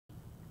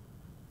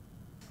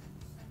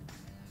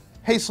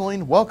Hey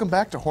Saline, welcome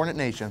back to Hornet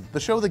Nation, the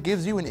show that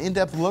gives you an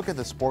in-depth look at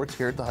the sports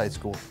here at the high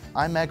school.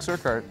 I'm Max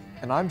Urquhart.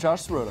 And I'm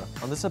Josh Sirota.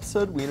 On this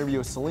episode, we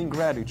interview a Saline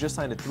grad who just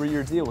signed a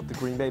 3-year deal with the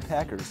Green Bay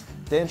Packers.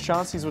 Dan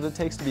Shawn sees what it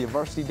takes to be a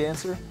varsity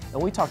dancer, and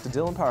we talk to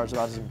Dylan Powers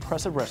about his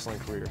impressive wrestling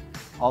career.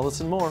 All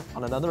this and more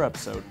on another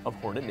episode of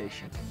Hornet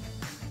Nation.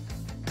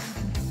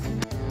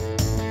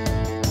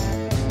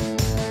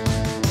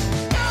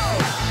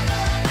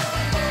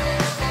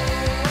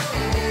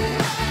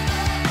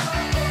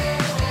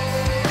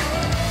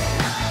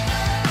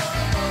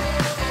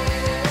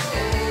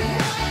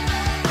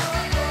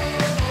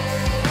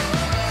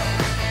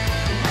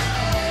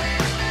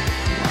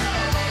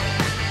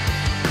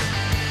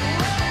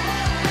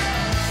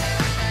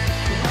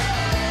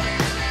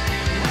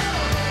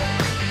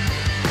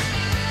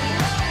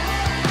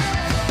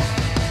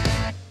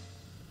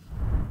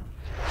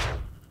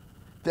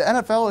 The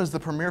NFL is the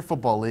premier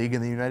football league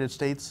in the United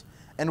States,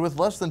 and with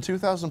less than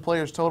 2,000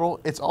 players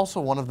total, it's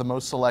also one of the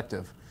most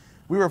selective.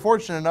 We were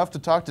fortunate enough to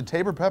talk to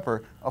Taybor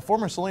Pepper, a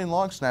former Saline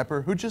long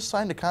snapper who just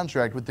signed a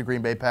contract with the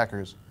Green Bay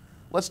Packers.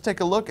 Let's take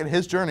a look at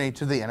his journey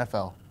to the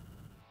NFL.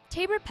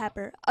 Taybor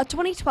Pepper, a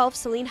 2012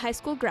 Saline High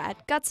School grad,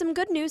 got some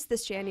good news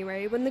this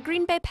January when the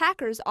Green Bay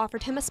Packers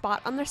offered him a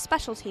spot on their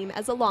special team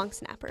as a long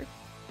snapper.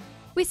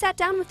 We sat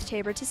down with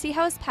Taybor to see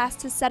how his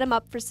past has set him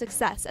up for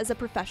success as a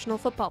professional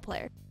football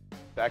player.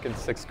 Back in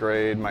 6th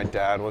grade, my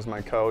dad was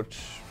my coach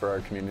for our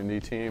community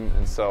team,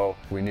 and so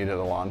we needed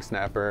a long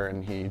snapper,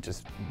 and he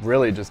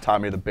really taught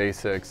me the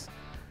basics.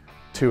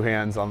 2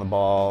 hands on the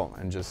ball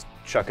and just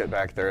chuck it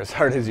back there as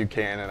hard as you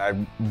can, and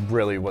I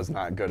really was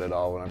not good at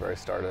all whenever I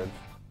started.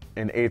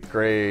 In 8th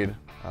grade,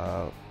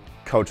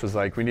 coach was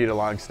like, we need a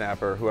long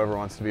snapper. Whoever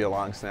wants to be a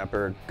long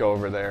snapper, go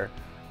over there.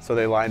 So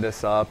they lined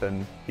us up,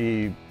 and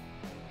he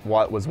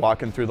was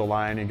walking through the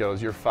line. He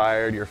goes, you're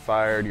fired, you're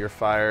fired, you're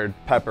fired.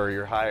 Pepper,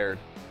 you're hired.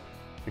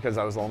 Because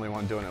I was the only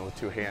one doing it with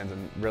 2 hands,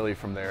 and really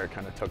from there it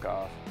kind of took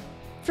off.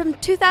 From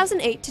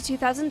 2008 to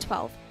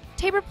 2012,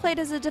 Taybor played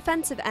as a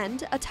defensive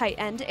end, a tight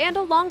end, and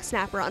a long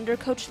snapper under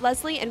Coach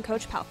Leslie and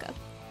Coach Palka.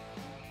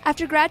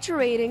 After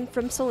graduating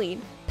from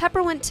Saline,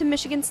 Pepper went to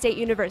Michigan State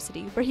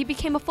University, where he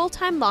became a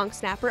full-time long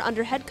snapper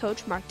under head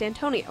coach Mark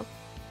D'Antonio.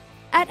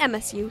 At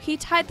MSU, he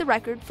tied the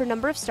record for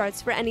number of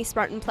starts for any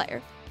Spartan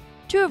player,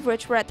 2 of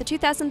which were at the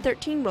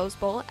 2013 Rose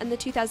Bowl and the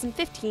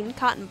 2015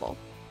 Cotton Bowl.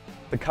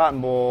 The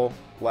Cotton Bowl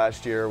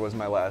last year was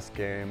my last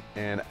game,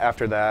 and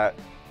after that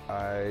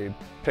I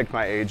picked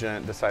my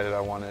agent, decided I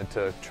wanted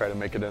to try to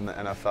make it in the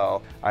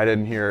NFL. I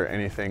didn't hear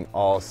anything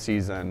all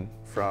season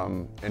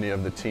from any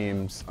of the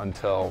teams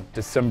until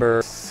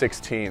December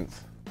 16th,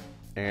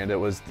 and it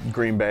was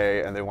Green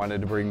Bay, and they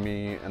wanted to bring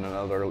me and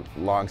another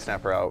long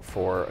snapper out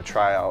for a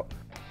tryout.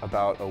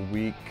 About a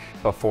week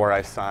before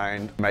I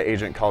signed, my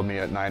agent called me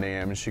at 9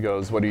 a.m. and she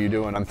goes, what are you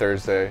doing on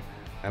Thursday?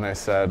 And I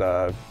said,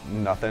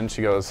 nothing.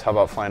 She goes, how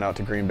about flying out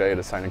to Green Bay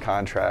to sign a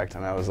contract?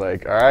 And I was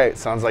like, all right,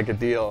 sounds like a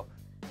deal.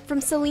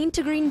 From Saline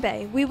to Green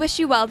Bay, we wish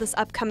you well this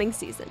upcoming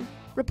season.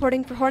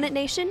 Reporting for Hornet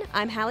Nation,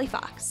 I'm Hallie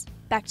Fox.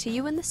 Back to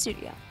you in the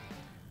studio.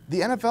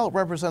 The NFL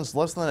represents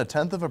less than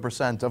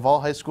 0.1% of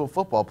all high school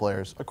football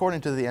players,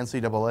 according to the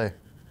NCAA.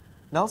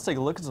 Now let's take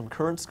a look at some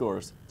current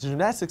scores. The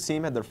gymnastics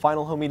team had their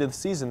final home meet of the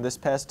season this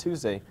past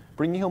Tuesday,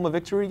 bringing home a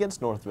victory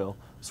against Northville,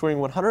 scoring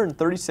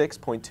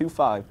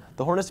 136.25.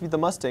 The Hornets beat the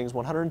Mustangs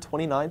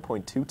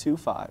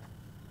 129.225.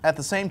 At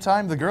the same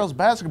time, the girls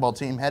basketball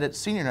team had its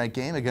senior night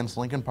game against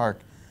Lincoln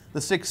Park.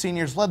 The 6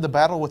 seniors led the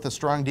battle with a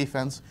strong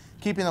defense,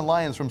 keeping the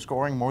Lions from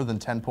scoring more than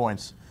 10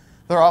 points.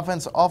 Their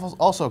offense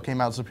also came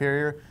out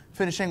superior,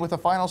 finishing with a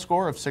final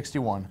score of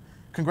 61.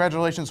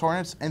 Congratulations,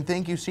 Hornets, and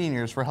thank you,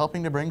 seniors, for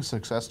helping to bring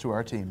success to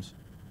our teams.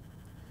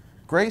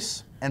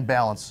 Grace and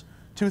balance,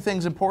 2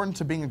 things important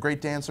to being a great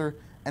dancer,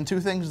 and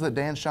 2 things that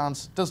Dan Shawn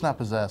does not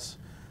possess.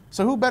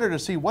 So who better to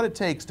see what it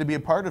takes to be a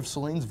part of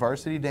Saline's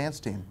varsity dance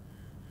team?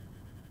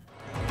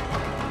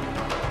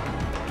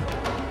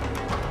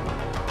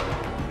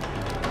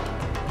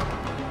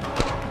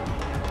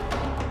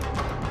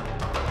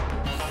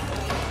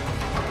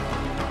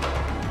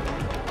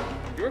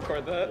 You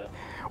record that?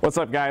 What's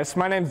up, guys?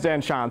 My name's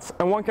Dan Shawn,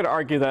 and one could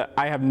argue that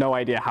I have no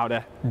idea how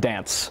to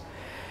dance.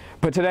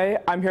 But today,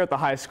 I'm here at the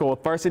high school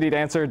with varsity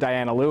dancer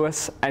Diana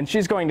Lewis, and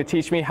she's going to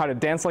teach me how to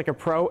dance like a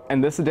pro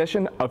in this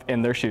edition of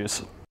In Their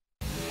Shoes.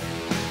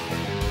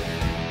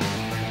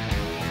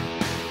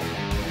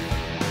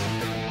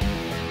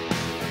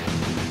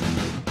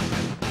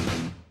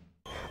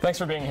 Thanks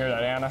for being here,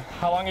 Diana.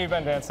 How long have you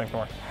been dancing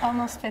for?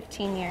 Almost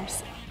 15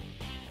 years.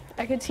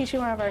 I could teach you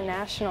one of our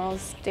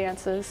nationals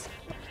dances.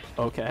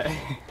 Okay.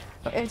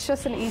 It's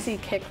just an easy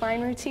kick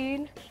line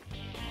routine.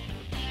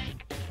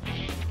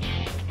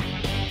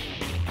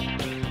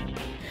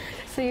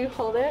 So you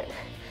hold it,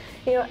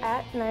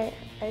 at night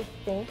I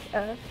think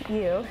of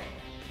you.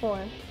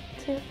 1,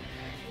 2,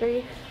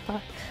 3,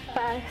 4,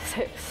 5,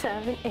 6,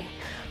 7, 8.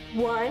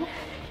 1,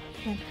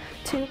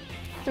 2,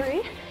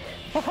 3,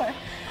 4,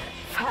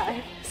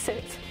 5,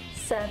 6,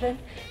 7,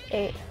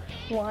 8.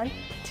 1,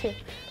 2,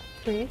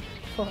 3,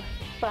 4,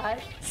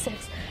 5,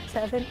 6,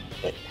 7,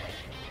 8.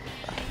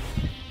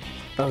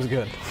 That was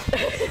good.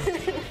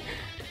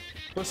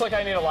 Looks like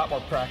I need a lot more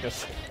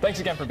practice.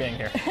 Thanks again for being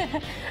here.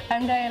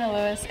 I'm Diana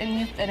Lewis, and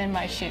you fit in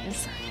my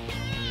shoes.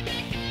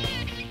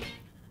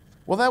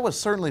 Well, that was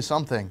certainly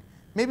something.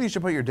 Maybe you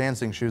should put your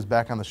dancing shoes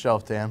back on the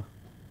shelf, Dan.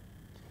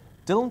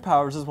 Dylan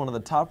Powers is one of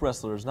the top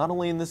wrestlers not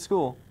only in this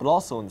school, but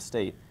also in the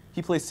state.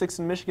 He plays sixth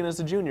in Michigan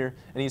as a junior,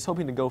 and he's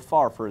hoping to go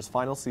far for his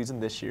final season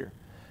this year.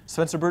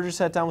 Spencer Burgess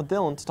sat down with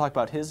Dylan to talk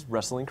about his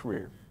wrestling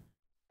career.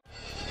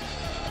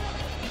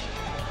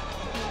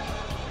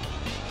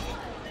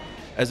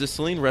 As a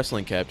Saline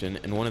wrestling captain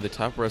and one of the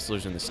top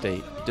wrestlers in the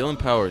state, Dylan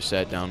Powers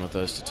sat down with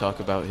us to talk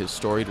about his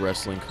storied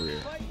wrestling career.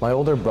 My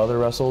older brother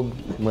wrestled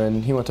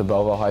when he went to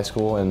Belleville High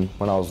School, and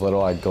when I was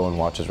little, I'd go and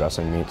watch his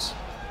wrestling meets.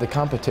 The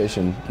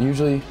competition,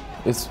 usually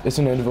it's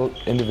an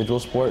individual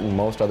sport, and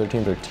most other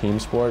teams are team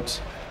sports.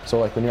 So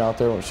like when you're out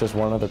there, it's just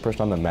one other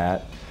person on the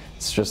mat.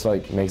 It's just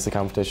like makes the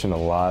competition a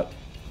lot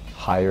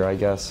higher, I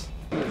guess.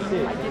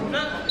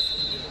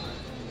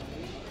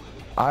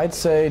 I'd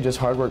say just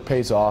hard work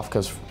pays off,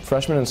 because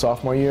freshman and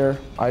sophomore year,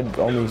 I'd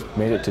only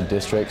made it to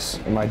districts.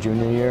 In my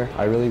junior year,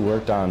 I really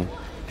worked on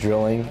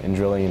drilling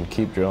and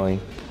keep drilling,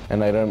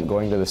 and I ended up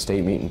going to the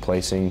state meet and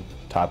placing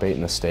top 8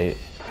 in the state.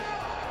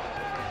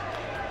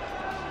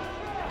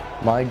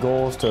 My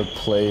goal is to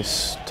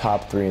place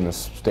top 3 in the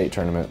state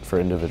tournament for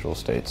individual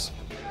states.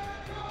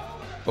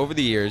 Over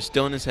the years,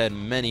 Dylan has had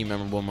many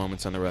memorable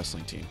moments on the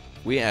wrestling team.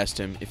 We asked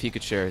him if he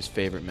could share his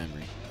favorite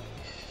memory.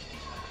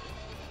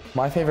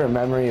 My favorite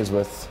memory is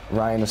with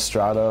Ryan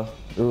Estrada.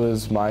 It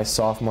was my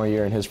sophomore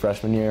year and his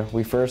freshman year. It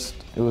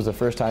was the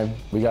first time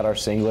we got our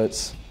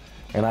singlets,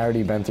 and I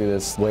already been through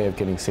this way of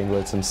getting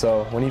singlets. And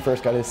so when he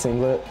first got his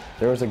singlet,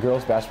 there was a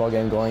girls' basketball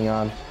game going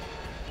on,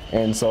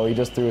 and so he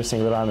just threw his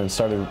singlet on and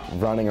started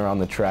running around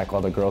the track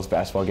while the girls'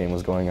 basketball game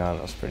was going on.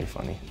 It was pretty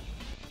funny.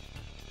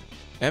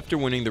 After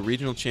winning the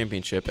regional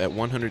championship at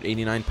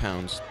 189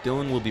 pounds,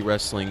 Dylan will be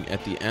wrestling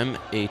at the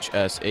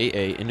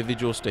MHSAA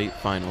Individual State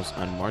Finals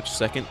on March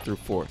 2nd through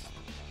 4th.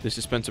 This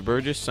is Spencer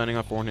Burgess signing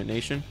off for Hornet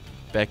Nation.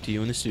 Back to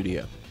you in the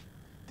studio.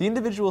 The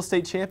individual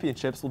state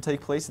championships will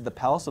take place at the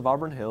Palace of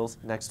Auburn Hills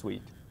next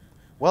week.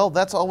 Well,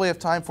 that's all we have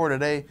time for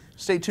today.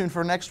 Stay tuned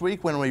for next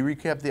week when we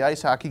recap the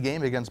ice hockey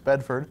game against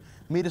Bedford,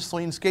 meet a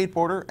Saline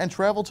skateboarder, and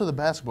travel to the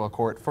basketball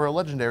court for a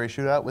legendary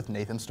shootout with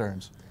Nathan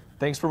Stearns.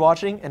 Thanks for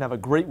watching, and have a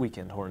great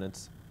weekend,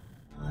 Hornets.